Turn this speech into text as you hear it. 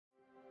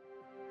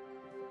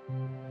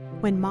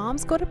When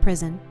moms go to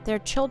prison, their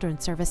children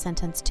serve a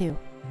sentence too.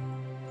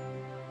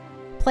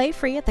 Play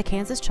Free at the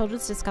Kansas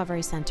Children's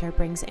Discovery Center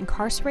brings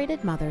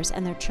incarcerated mothers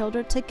and their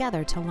children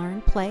together to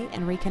learn, play,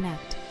 and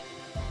reconnect.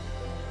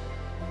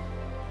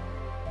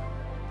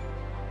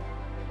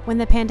 When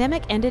the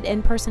pandemic ended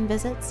in-person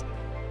visits,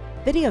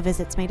 video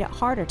visits made it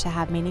harder to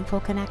have meaningful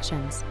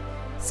connections.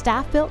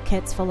 Staff built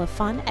kits full of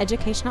fun,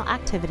 educational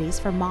activities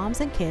for moms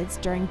and kids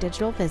during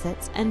digital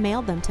visits and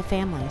mailed them to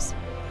families.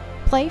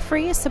 Play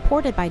Free is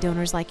supported by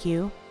donors like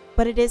you,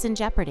 but it is in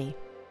jeopardy.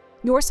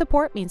 Your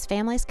support means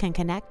families can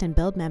connect and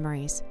build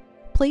memories.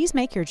 Please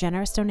make your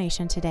generous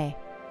donation today.